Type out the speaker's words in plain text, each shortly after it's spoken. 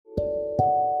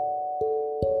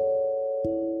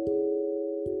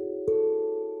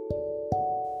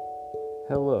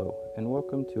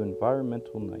welcome to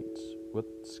Environmental Nights with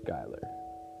Skylar.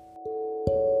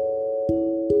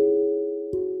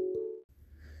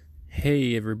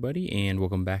 Hey everybody, and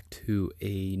welcome back to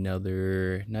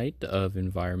another night of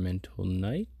Environmental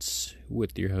Nights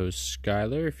with your host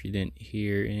Skylar. If you didn't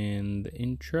hear in the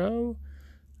intro,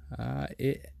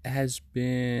 it has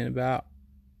been about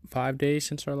 5 days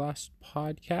since our last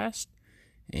podcast,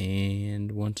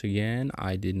 and once again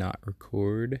I did not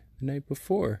record the night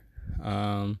before.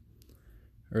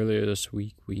 Earlier this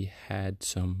week we had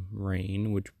some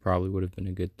rain, which probably would have been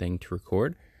a good thing to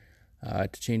record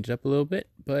to change it up a little bit,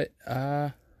 but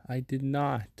I did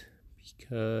not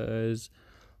because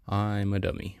I'm a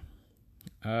dummy.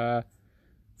 For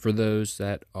those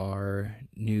that are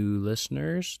new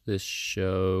listeners, this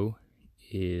show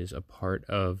is a part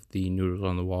of the Noodles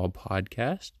on the Wall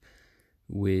podcast,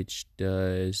 which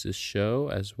does this show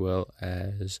as well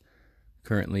as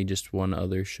currently just one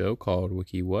other show called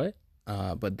Wiki What.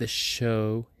 But this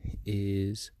show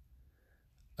is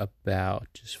about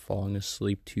just falling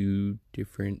asleep to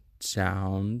different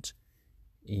sounds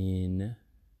in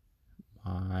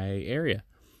my area,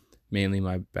 mainly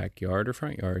my backyard or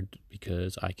front yard,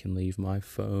 because I can leave my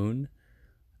phone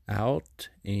out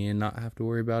and not have to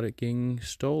worry about it getting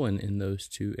stolen in those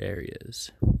two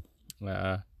areas.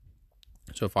 So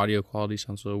if audio quality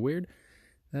sounds a little weird,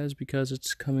 that is because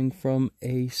it's coming from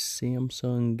a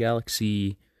Samsung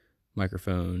Galaxy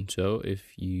microphone. So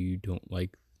if you don't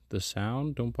like the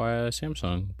sound, don't buy a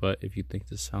Samsung. But if you think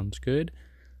this sounds good,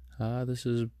 go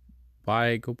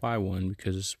buy one,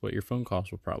 because this is what your phone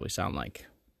calls will probably sound like.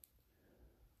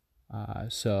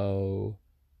 So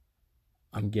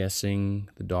I'm guessing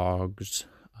the dogs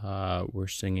were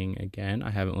singing again.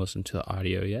 I haven't listened to the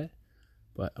audio yet,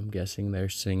 but I'm guessing they're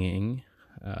singing.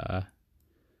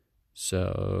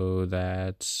 So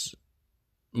that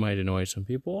might annoy some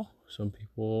people. Some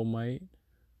people might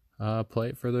play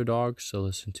it for their dogs to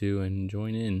listen to and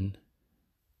join in.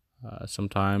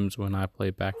 Sometimes when I play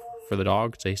it back for the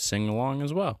dogs, they sing along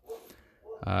as well.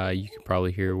 You can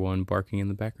probably hear one barking in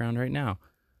the background right now.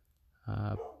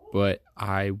 But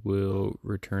I will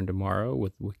return tomorrow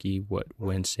with Wiki What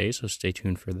Wednesday, so stay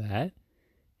tuned for that.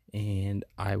 And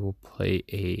I will play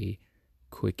a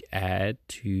quick ad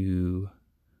to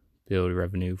build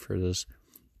revenue for this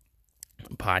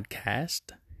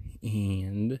podcast.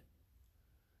 And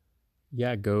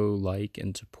yeah, go like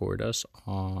and support us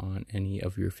on any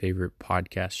of your favorite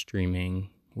podcast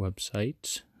streaming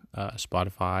websites,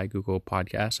 Spotify, Google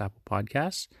Podcasts, Apple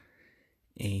Podcasts,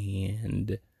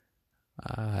 and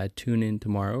tune in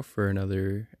tomorrow for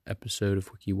another episode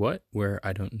of Wiki What, where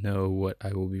I don't know what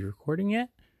I will be recording yet,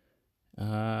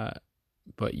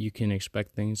 but you can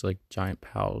expect things like giant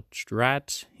pouched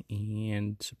rats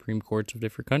and Supreme Courts of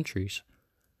different countries.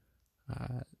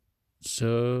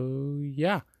 So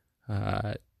yeah,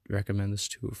 recommend this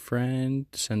to a friend.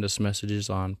 Send us messages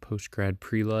on Postgrad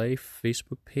Pre-Life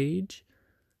Facebook page.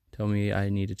 Tell me I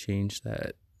need to change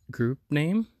that group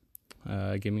name.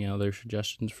 Give me other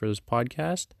suggestions for this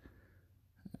podcast,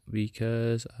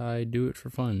 because I do it for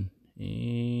fun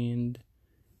and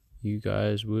you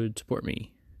guys would support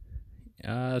me.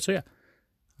 So yeah,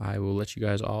 I will let you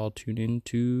guys all tune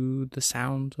into the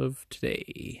sounds of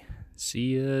today.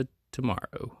 See ya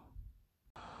tomorrow.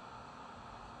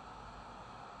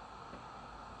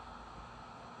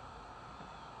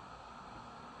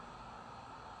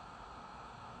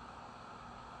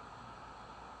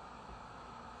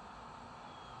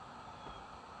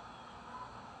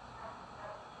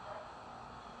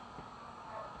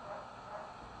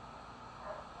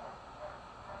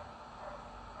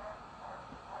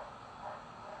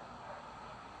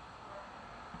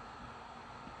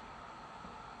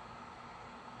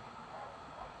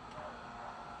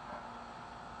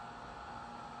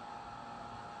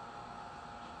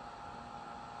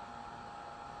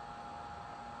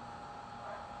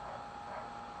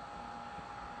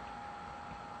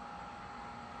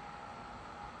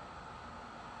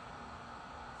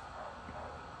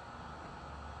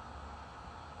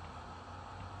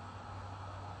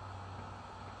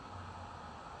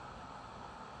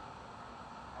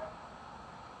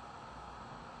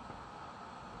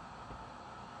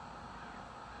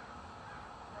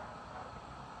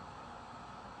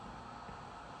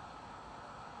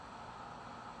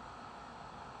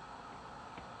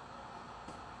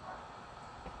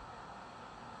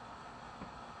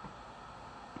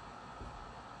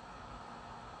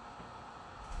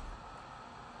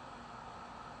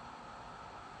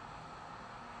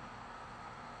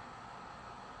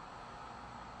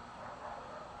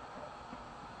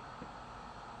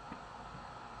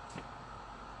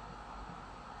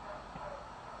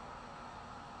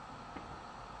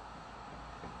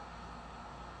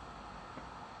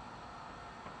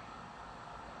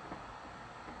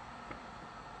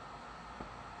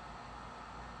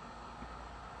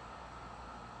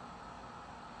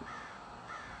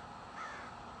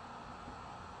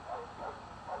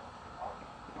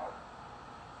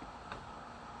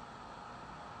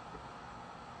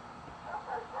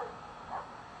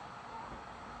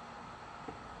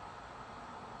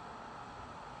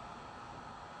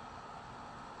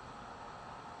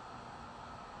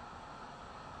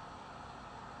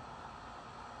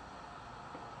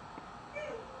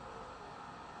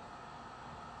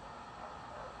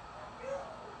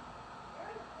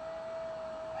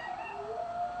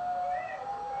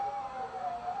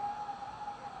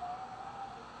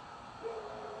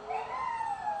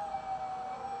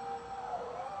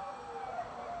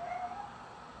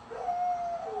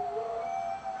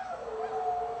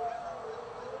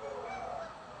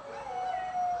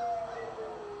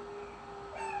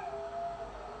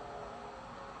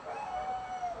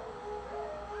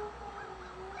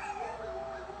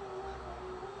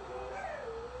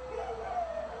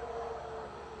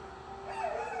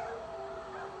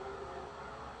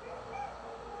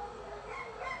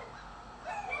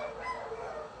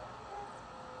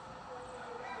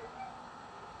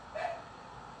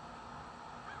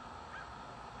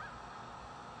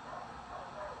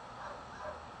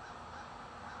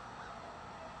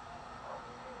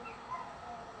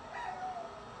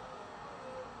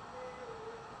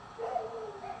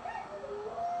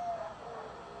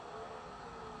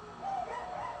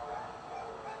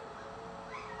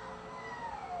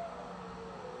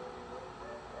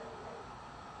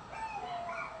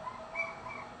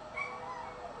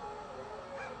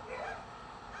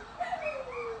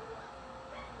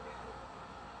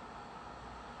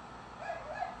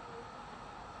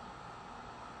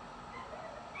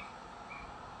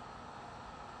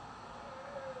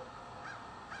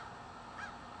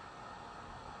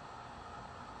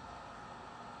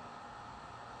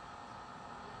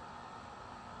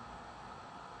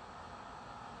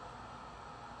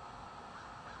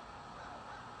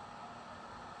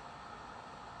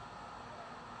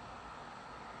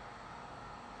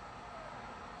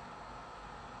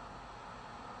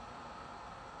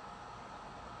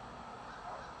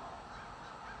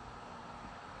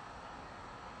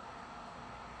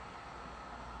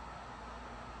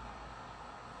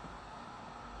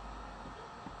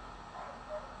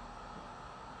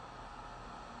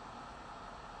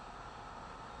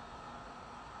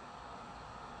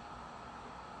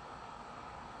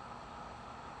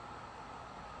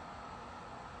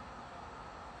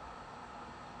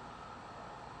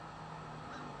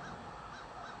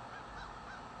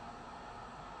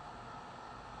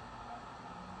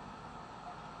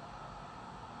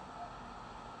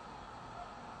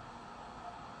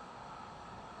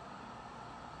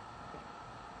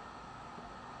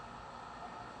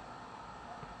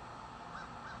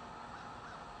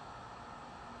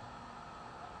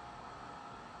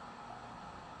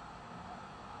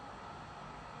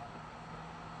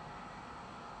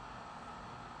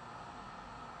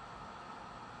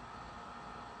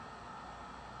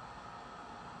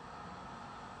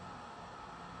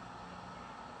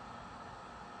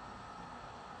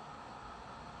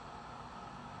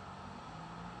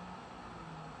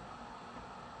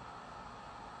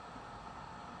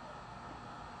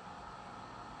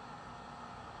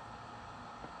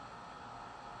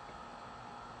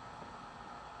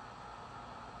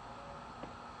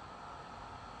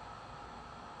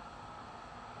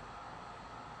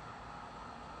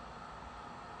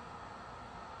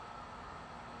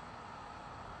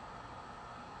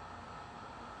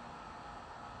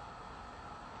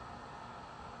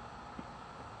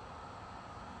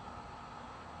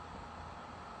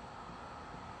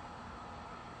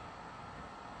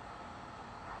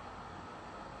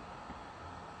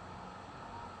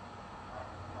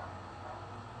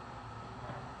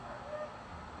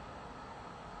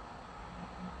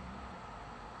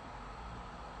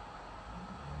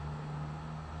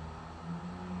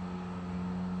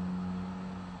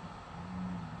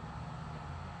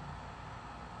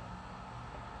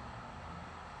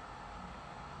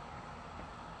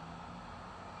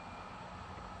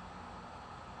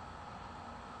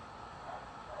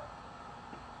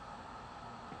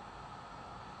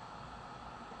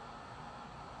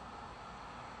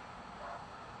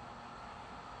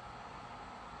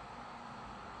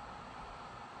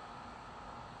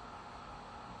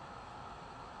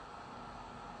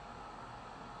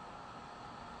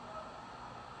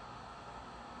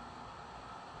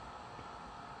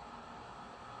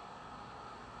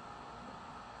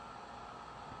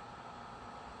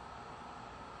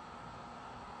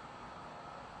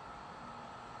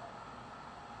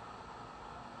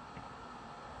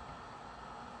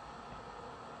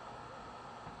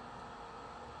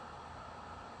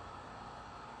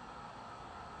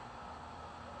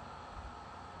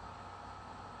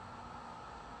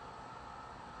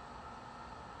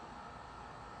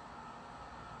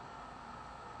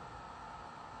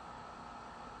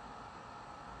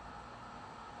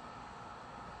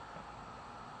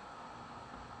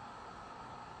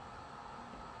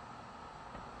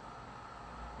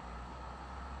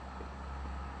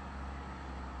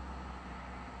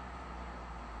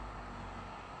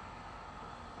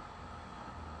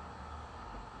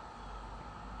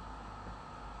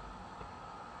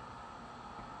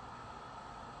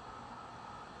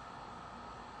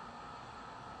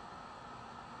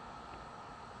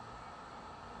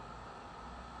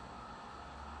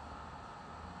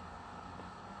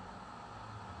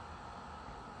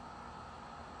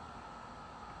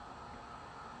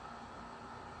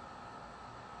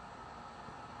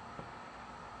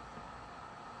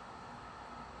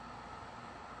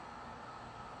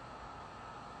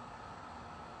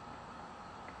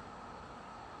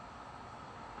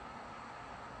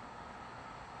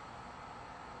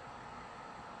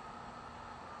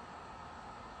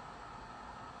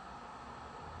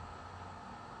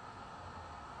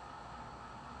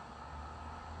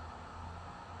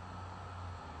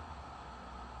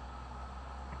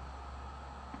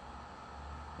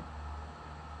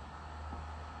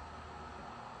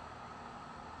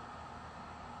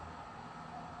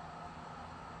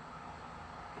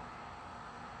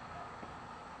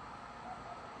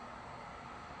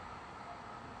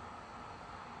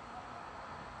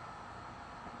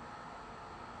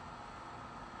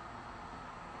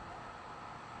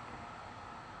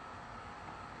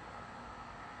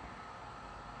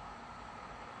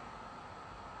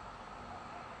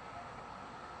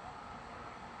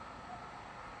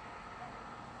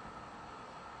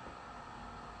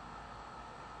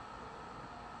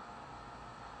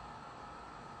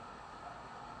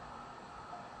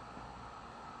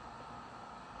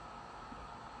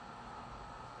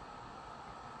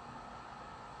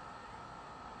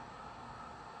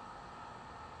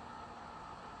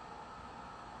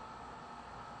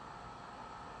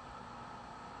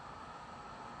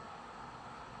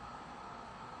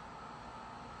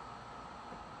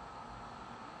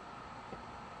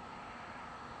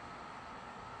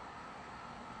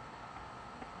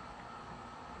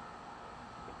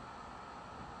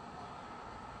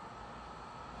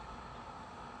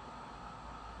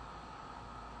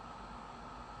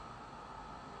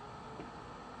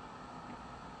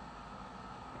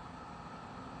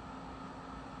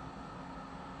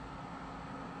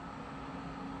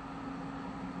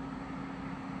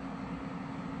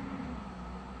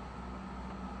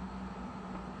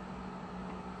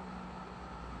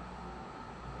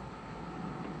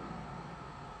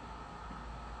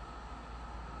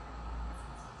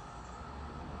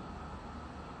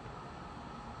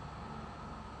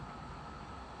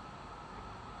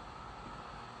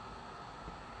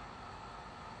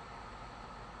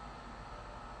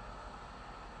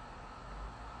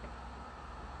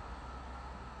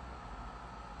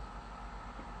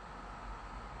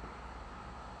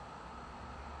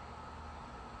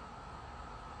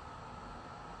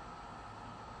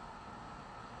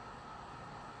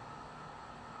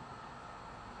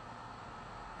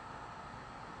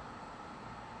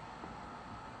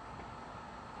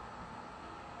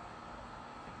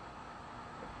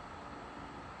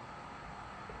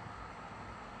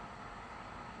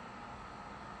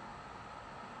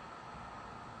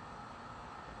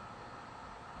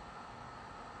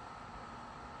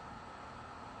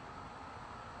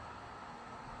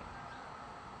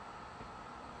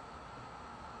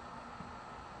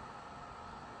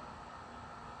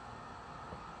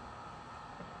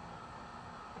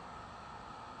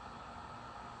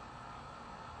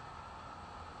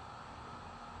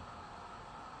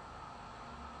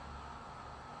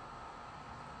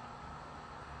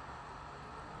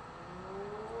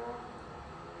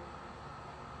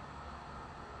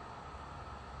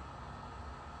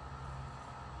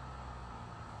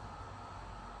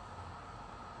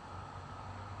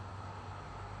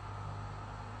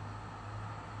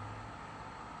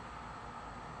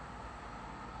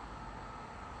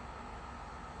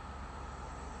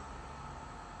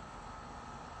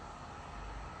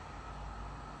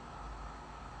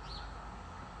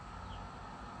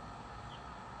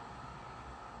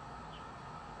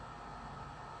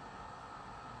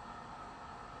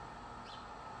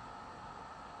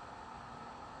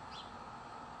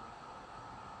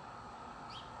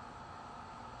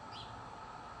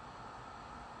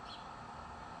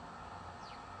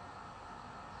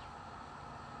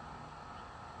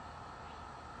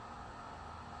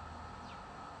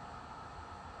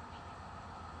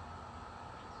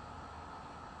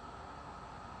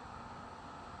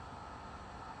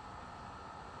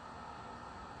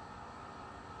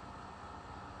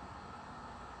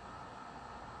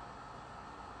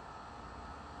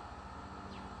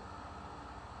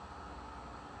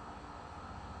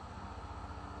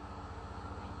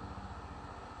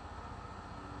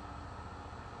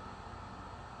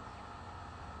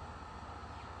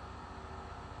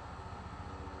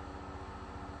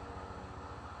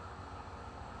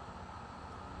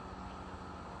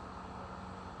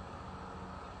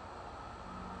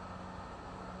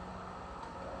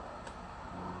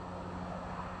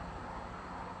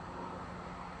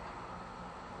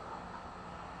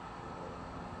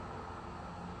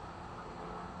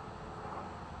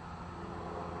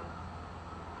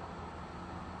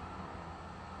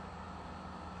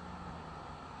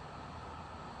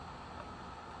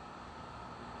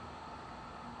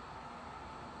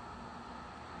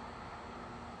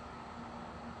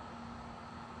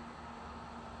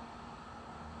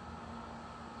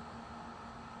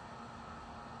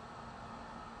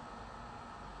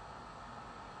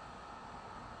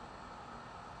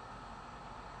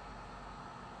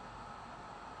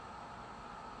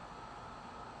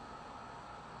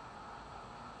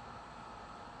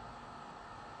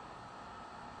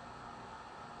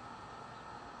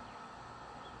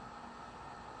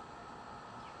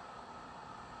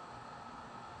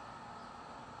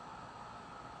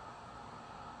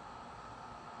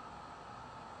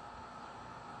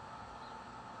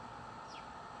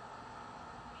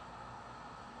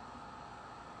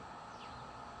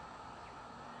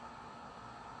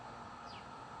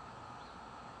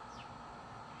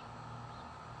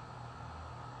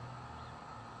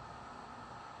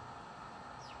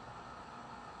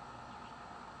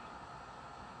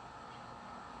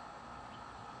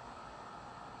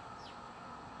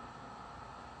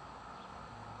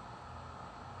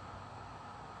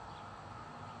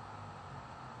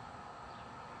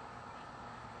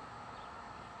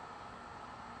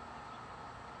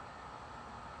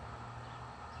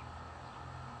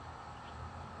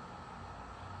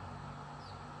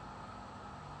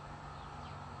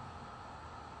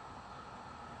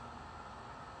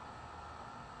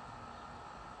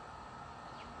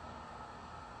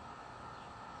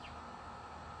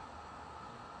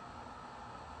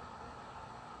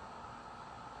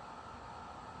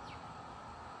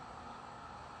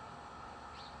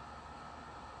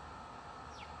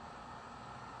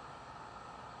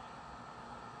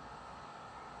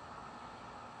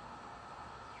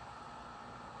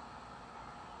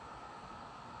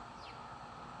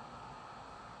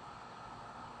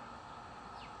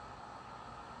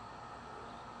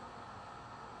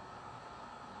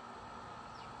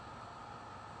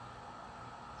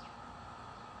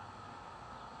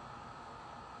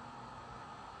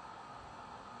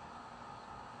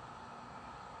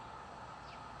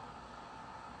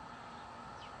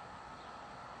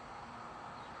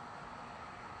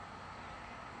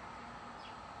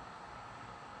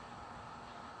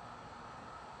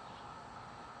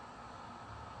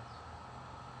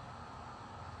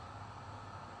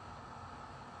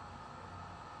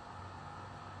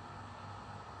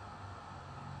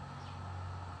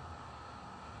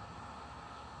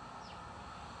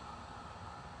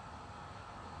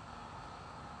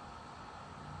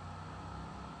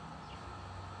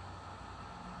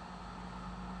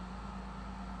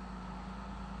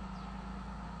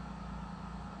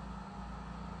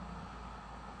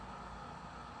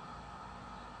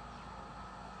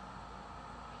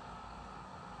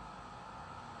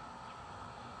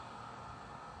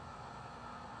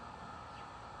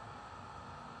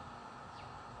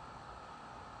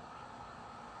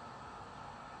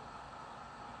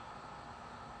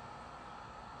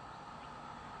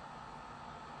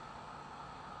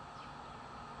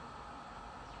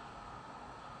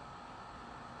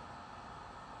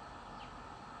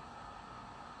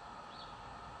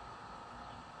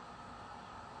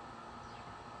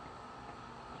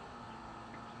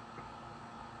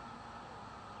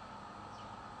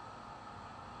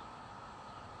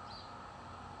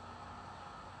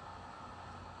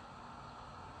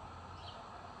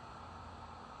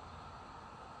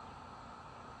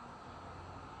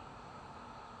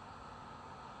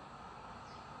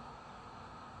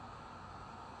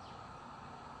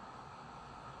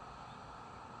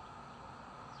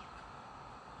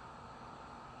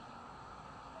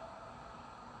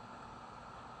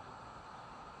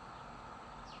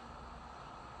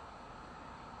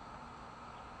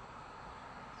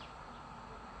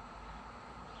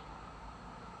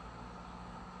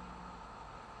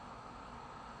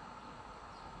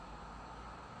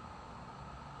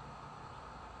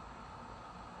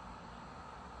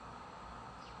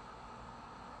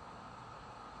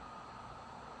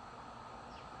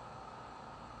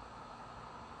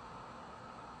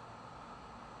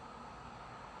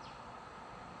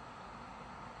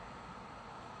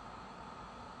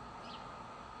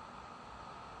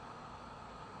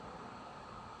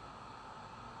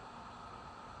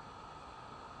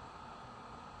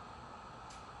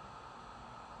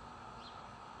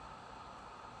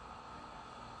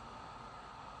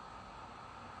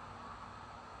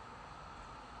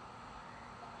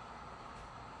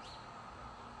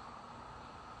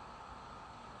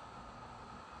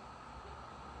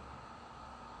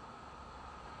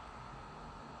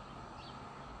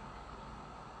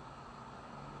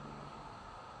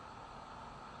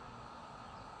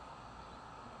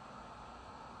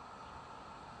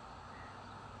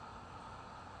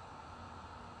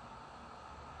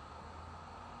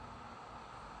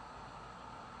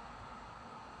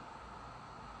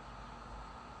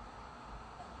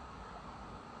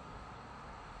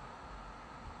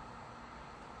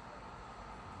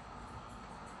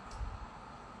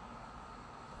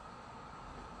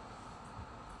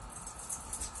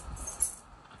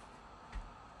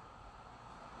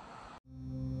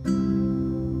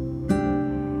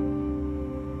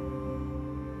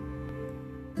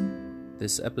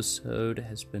 This episode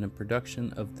has been a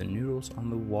production of the Noodles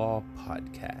on the Wall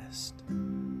podcast.